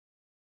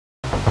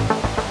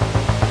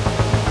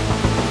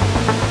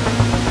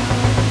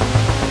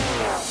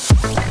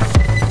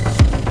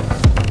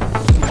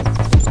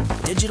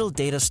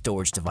data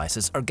storage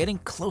devices are getting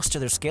close to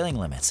their scaling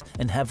limits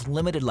and have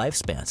limited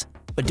lifespans.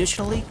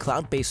 Additionally,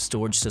 cloud-based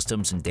storage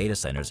systems and data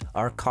centers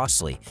are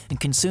costly and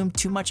consume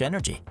too much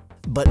energy.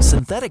 But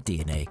synthetic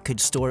DNA could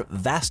store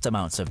vast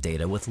amounts of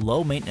data with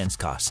low maintenance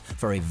costs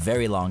for a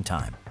very long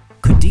time.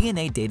 Could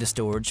DNA data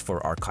storage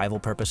for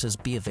archival purposes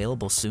be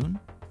available soon?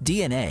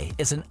 DNA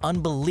is an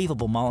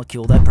unbelievable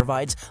molecule that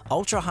provides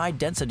ultra-high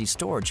density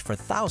storage for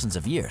thousands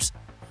of years.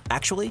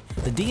 Actually,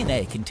 the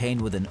DNA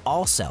contained within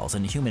all cells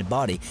in the human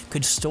body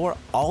could store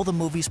all the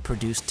movies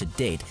produced to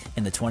date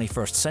in the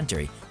 21st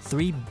century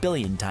 3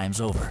 billion times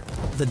over.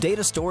 The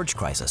data storage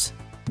crisis.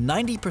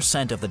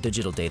 90% of the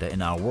digital data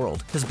in our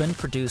world has been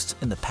produced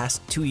in the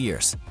past 2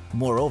 years.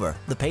 Moreover,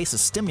 the pace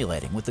is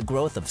stimulating with the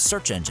growth of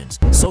search engines,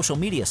 social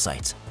media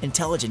sites,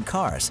 intelligent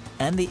cars,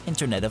 and the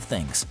Internet of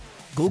Things.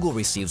 Google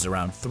receives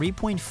around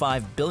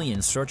 3.5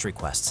 billion search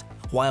requests,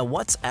 while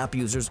WhatsApp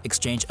users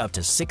exchange up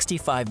to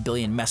 65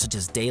 billion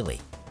messages daily.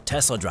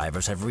 Tesla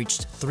drivers have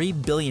reached 3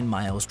 billion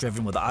miles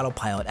driven with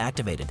autopilot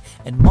activated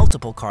and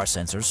multiple car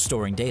sensors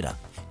storing data.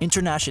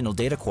 International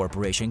Data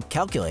Corporation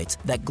calculates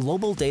that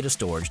global data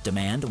storage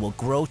demand will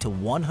grow to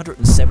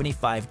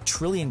 175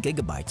 trillion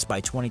gigabytes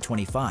by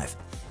 2025.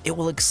 It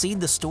will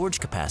exceed the storage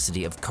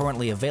capacity of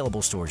currently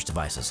available storage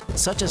devices,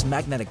 such as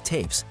magnetic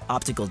tapes,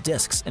 optical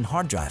discs, and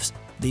hard drives.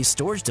 These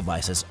storage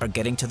devices are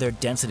getting to their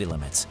density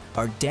limits,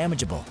 are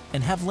damageable,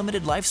 and have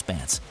limited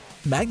lifespans.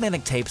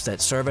 Magnetic tapes that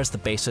serve as the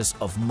basis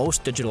of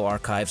most digital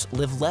archives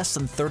live less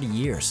than 30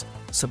 years.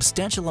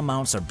 Substantial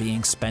amounts are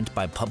being spent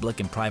by public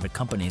and private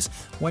companies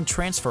when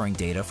transferring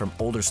data from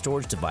older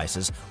storage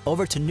devices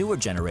over to newer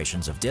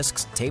generations of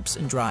disks, tapes,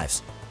 and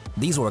drives.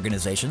 These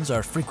organizations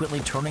are frequently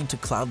turning to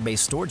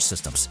cloud-based storage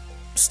systems.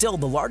 Still,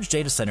 the large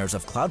data centers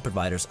of cloud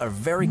providers are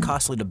very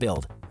costly to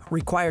build,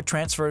 require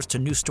transfers to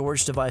new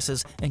storage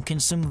devices, and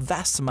consume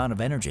vast amount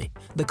of energy.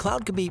 The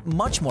cloud could be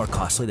much more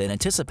costly than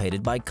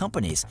anticipated by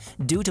companies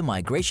due to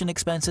migration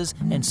expenses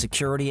and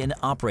security and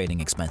operating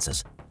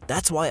expenses.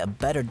 That's why a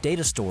better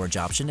data storage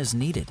option is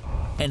needed.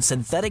 And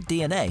synthetic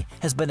DNA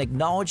has been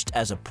acknowledged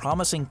as a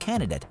promising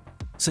candidate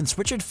since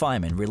Richard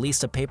Feynman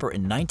released a paper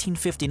in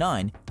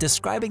 1959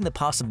 describing the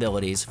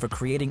possibilities for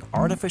creating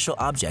artificial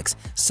objects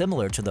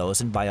similar to those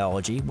in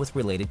biology with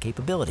related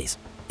capabilities.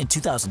 In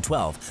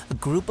 2012, a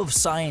group of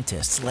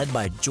scientists led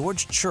by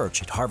George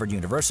Church at Harvard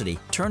University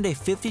turned a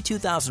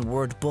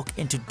 52,000-word book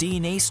into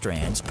DNA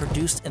strands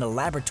produced in a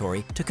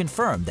laboratory to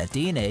confirm that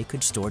DNA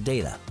could store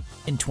data.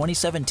 In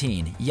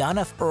 2017,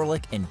 Janef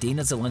Ehrlich and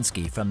Dina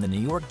Zielinski from the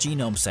New York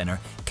Genome Center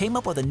came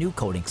up with a new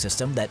coding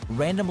system that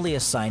randomly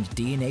assigned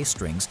DNA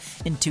strings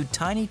into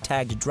tiny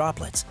tagged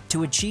droplets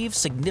to achieve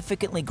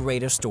significantly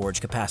greater storage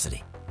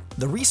capacity.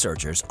 The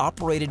researchers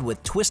operated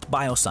with Twist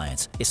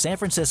Bioscience, a San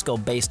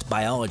Francisco-based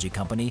biology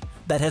company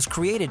that has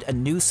created a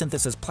new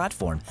synthesis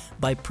platform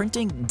by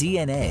printing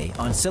DNA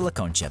on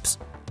silicone chips.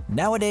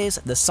 Nowadays,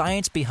 the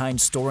science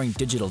behind storing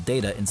digital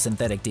data in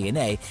synthetic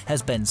DNA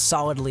has been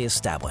solidly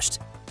established.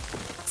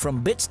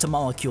 From bits to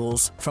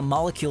molecules, from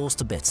molecules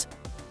to bits.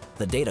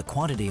 The data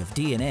quantity of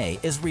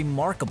DNA is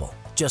remarkable.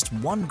 Just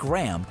 1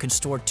 gram can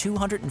store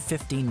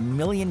 215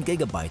 million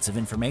gigabytes of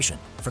information.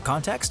 For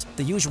context,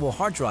 the usual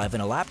hard drive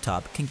in a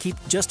laptop can keep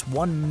just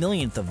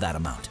 1/1,000,000th of that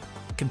amount.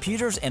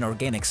 Computers and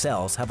organic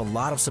cells have a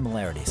lot of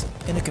similarities.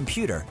 In a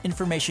computer,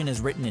 information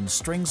is written in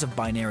strings of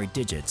binary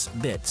digits,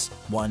 bits,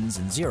 ones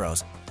and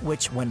zeros,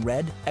 which, when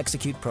read,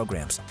 execute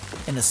programs.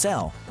 In a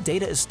cell,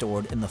 data is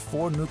stored in the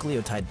 4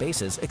 nucleotide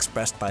bases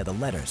expressed by the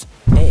letters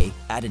A,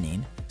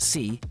 adenine,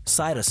 C,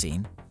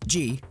 cytosine,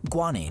 G,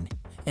 guanine,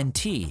 and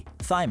T,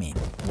 thymine.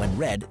 When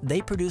read,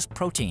 they produce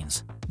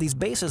proteins. These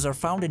bases are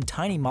found in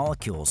tiny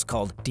molecules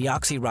called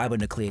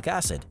deoxyribonucleic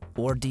acid,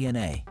 or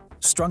DNA.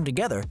 Strung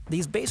together,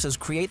 these bases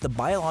create the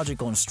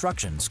biological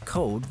instructions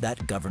code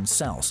that governs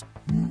cells.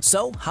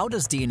 So, how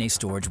does DNA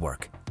storage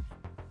work?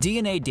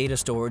 DNA data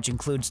storage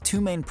includes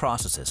 2 main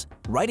processes: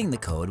 writing the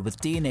code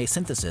with DNA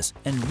synthesis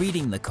and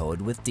reading the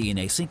code with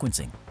DNA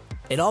sequencing.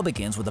 It all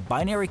begins with a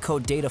binary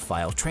code data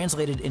file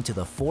translated into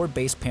the 4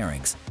 base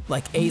pairings,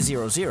 like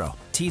A00,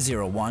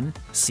 T01,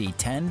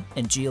 C10,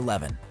 and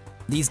G11.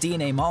 These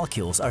DNA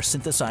molecules are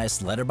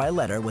synthesized letter by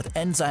letter with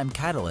enzyme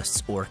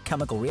catalysts or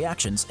chemical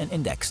reactions and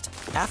indexed.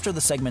 After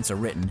the segments are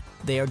written,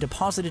 they are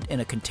deposited in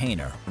a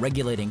container,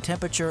 regulating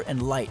temperature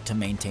and light to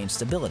maintain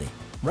stability.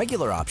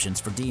 Regular options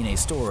for DNA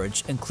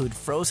storage include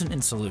frozen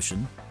in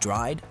solution,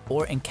 dried,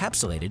 or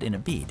encapsulated in a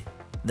bead.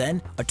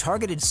 Then, a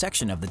targeted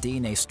section of the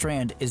DNA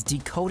strand is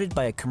decoded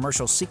by a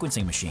commercial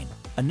sequencing machine,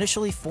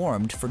 initially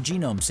formed for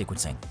genome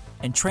sequencing,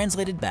 and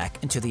translated back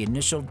into the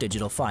initial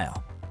digital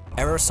file.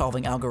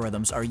 Error-solving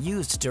algorithms are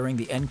used during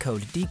the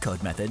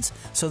encode-decode methods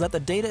so that the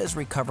data is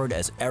recovered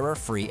as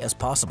error-free as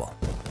possible.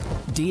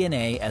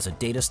 DNA as a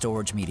data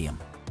storage medium.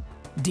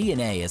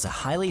 DNA is a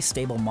highly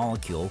stable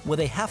molecule with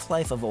a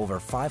half-life of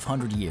over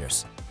 500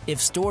 years. If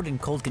stored in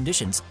cold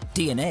conditions,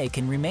 DNA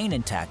can remain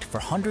intact for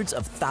hundreds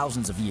of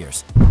thousands of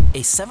years.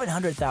 A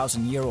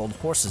 700,000-year-old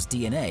horse's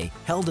DNA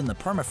held in the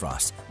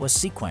permafrost was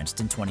sequenced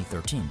in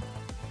 2013.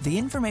 The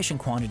information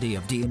quantity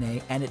of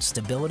DNA and its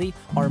stability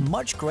are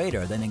much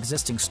greater than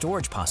existing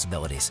storage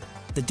possibilities.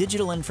 The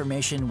digital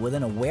information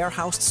within a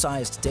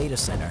warehouse-sized data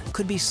center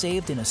could be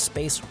saved in a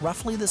space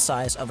roughly the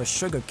size of a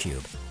sugar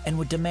cube and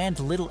would demand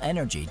little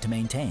energy to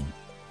maintain.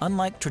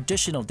 Unlike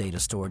traditional data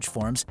storage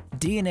forms,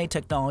 DNA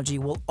technology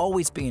will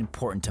always be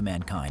important to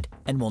mankind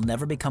and will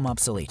never become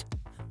obsolete.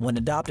 When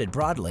adopted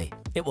broadly,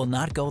 it will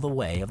not go the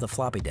way of the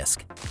floppy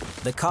disk.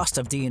 The cost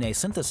of DNA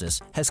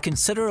synthesis has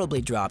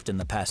considerably dropped in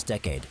the past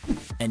decade,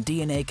 and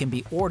DNA can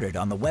be ordered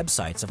on the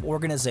websites of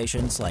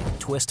organizations like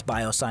Twist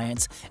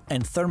Bioscience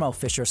and Thermo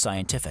Fisher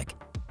Scientific.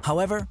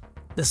 However,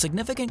 the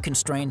significant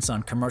constraints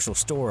on commercial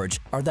storage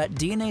are that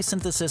DNA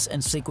synthesis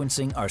and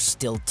sequencing are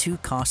still too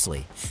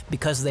costly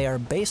because they are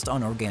based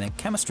on organic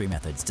chemistry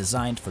methods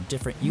designed for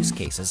different use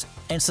cases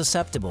and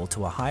susceptible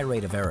to a high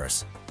rate of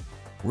errors.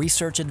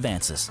 Research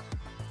advances.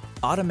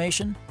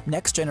 Automation,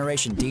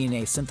 next-generation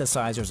DNA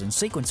synthesizers and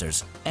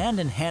sequencers, and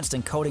enhanced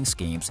encoding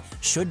schemes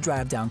should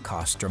drive down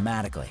costs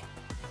dramatically.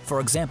 For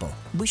example,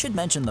 we should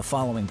mention the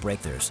following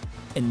breakthroughs.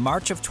 In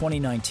March of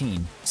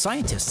 2019,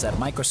 scientists at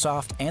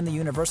Microsoft and the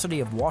University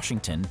of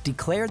Washington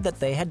declared that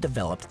they had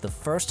developed the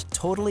first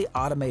totally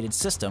automated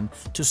system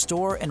to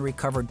store and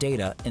recover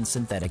data in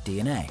synthetic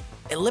DNA,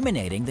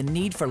 eliminating the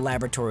need for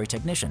laboratory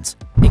technicians,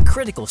 a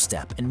critical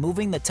step in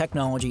moving the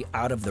technology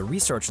out of the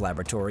research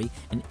laboratory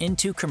and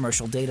into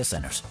commercial data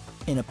centers.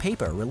 In a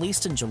paper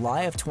released in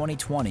July of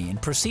 2020 in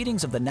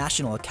Proceedings of the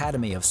National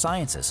Academy of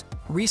Sciences,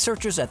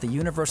 researchers at the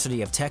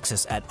University of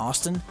Texas at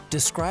Austin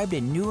described a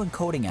new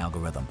encoding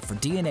algorithm for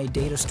DNA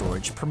data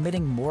storage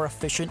permitting more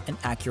efficient and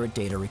accurate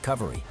data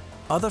recovery.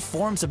 Other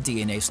forms of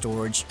DNA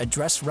storage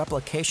address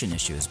replication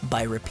issues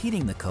by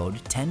repeating the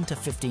code 10 to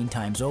 15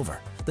 times over.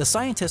 The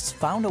scientists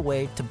found a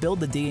way to build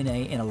the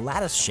DNA in a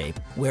lattice shape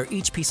where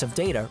each piece of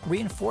data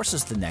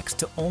reinforces the next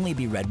to only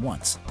be read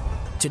once.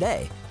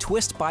 Today,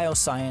 Twist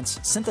Bioscience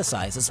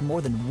synthesizes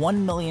more than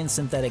 1 million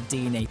synthetic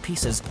DNA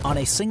pieces on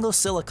a single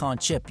silicon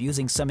chip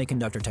using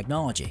semiconductor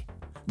technology.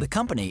 The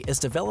company is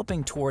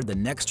developing toward the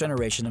next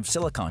generation of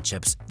silicon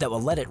chips that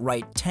will let it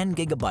write 10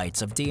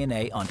 gigabytes of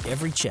DNA on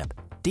every chip,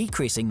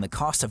 decreasing the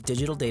cost of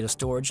digital data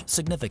storage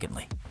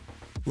significantly.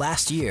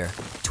 Last year,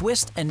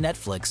 Twist and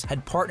Netflix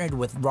had partnered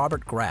with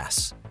Robert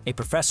Grass, a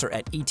professor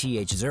at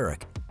ETH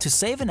Zurich, to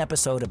save an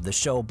episode of the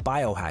show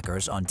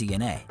Biohackers on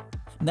DNA.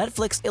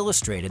 Netflix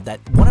illustrated that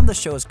one of the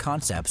show's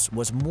concepts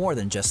was more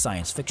than just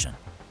science fiction.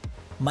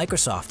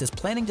 Microsoft is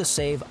planning to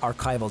save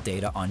archival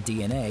data on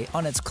DNA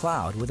on its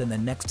cloud within the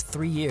next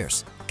 3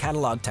 years.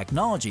 Catalog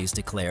Technologies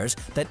declares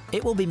that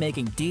it will be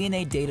making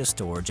DNA data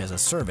storage as a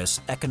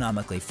service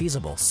economically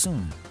feasible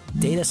soon.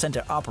 Data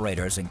center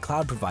operators and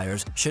cloud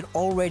providers should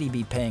already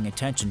be paying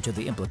attention to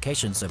the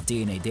implications of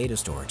DNA data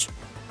storage.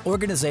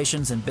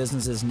 Organizations and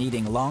businesses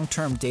needing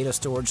long-term data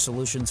storage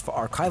solutions for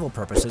archival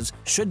purposes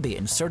should be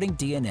inserting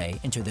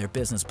DNA into their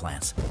business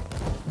plans.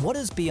 What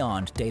is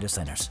beyond data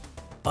centers?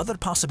 Other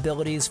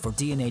possibilities for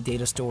DNA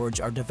data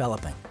storage are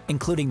developing,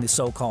 including the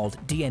so-called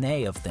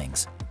DNA of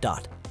things.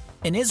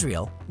 In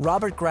Israel,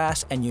 Robert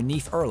Grass and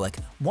Yunif Ehrlich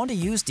want to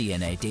use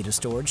DNA data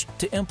storage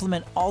to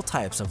implement all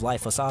types of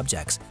lifeless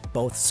objects,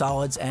 both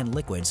solids and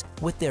liquids,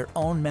 with their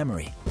own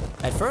memory.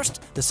 At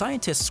first, the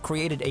scientists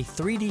created a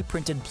 3D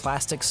printed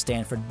plastic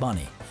Stanford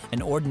bunny,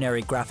 an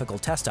ordinary graphical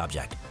test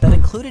object, that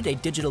included a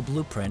digital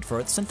blueprint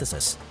for its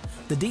synthesis.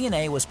 The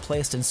DNA was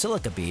placed in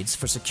silica beads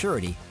for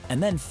security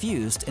and then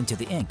fused into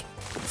the ink.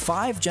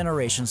 5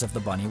 generations of the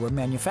bunny were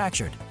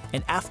manufactured,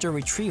 and after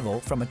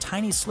retrieval from a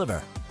tiny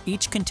sliver,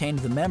 each contained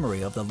the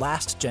memory of the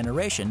last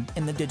generation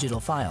in the digital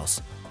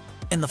files.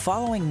 In the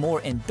following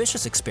more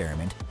ambitious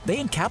experiment,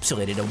 they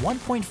encapsulated a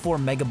 1.4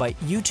 megabyte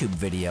YouTube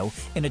video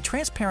in a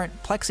transparent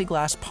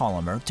plexiglass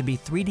polymer to be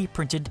 3D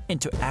printed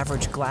into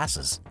average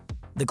glasses.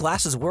 The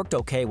glasses worked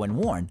okay when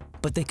worn,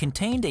 but they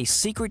contained a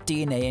secret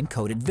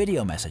DNA-encoded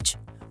video message.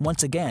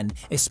 Once again,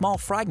 a small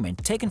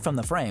fragment taken from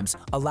the frames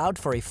allowed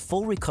for a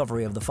full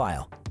recovery of the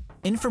file.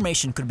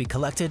 Information could be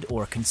collected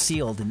or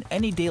concealed in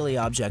any daily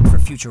object for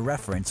future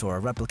reference or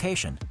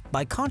replication.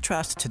 By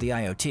contrast to the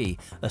IoT,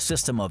 a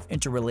system of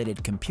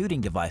interrelated computing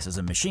devices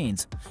and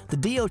machines, the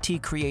DOT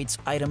creates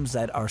items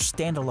that are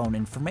standalone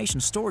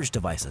information storage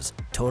devices,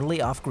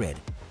 totally off-grid.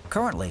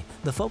 Currently,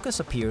 the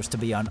focus appears to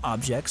be on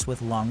objects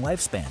with long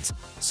lifespans,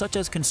 such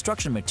as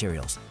construction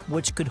materials,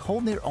 which could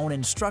hold their own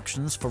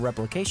instructions for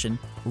replication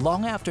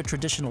long after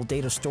traditional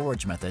data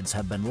storage methods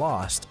have been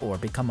lost or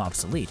become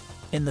obsolete.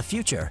 In the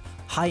future,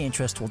 high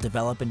interest will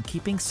develop in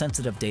keeping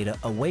sensitive data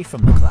away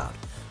from the cloud,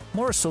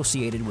 more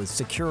associated with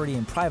security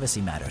and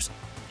privacy matters,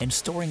 and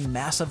storing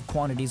massive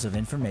quantities of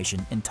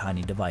information in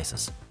tiny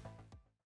devices.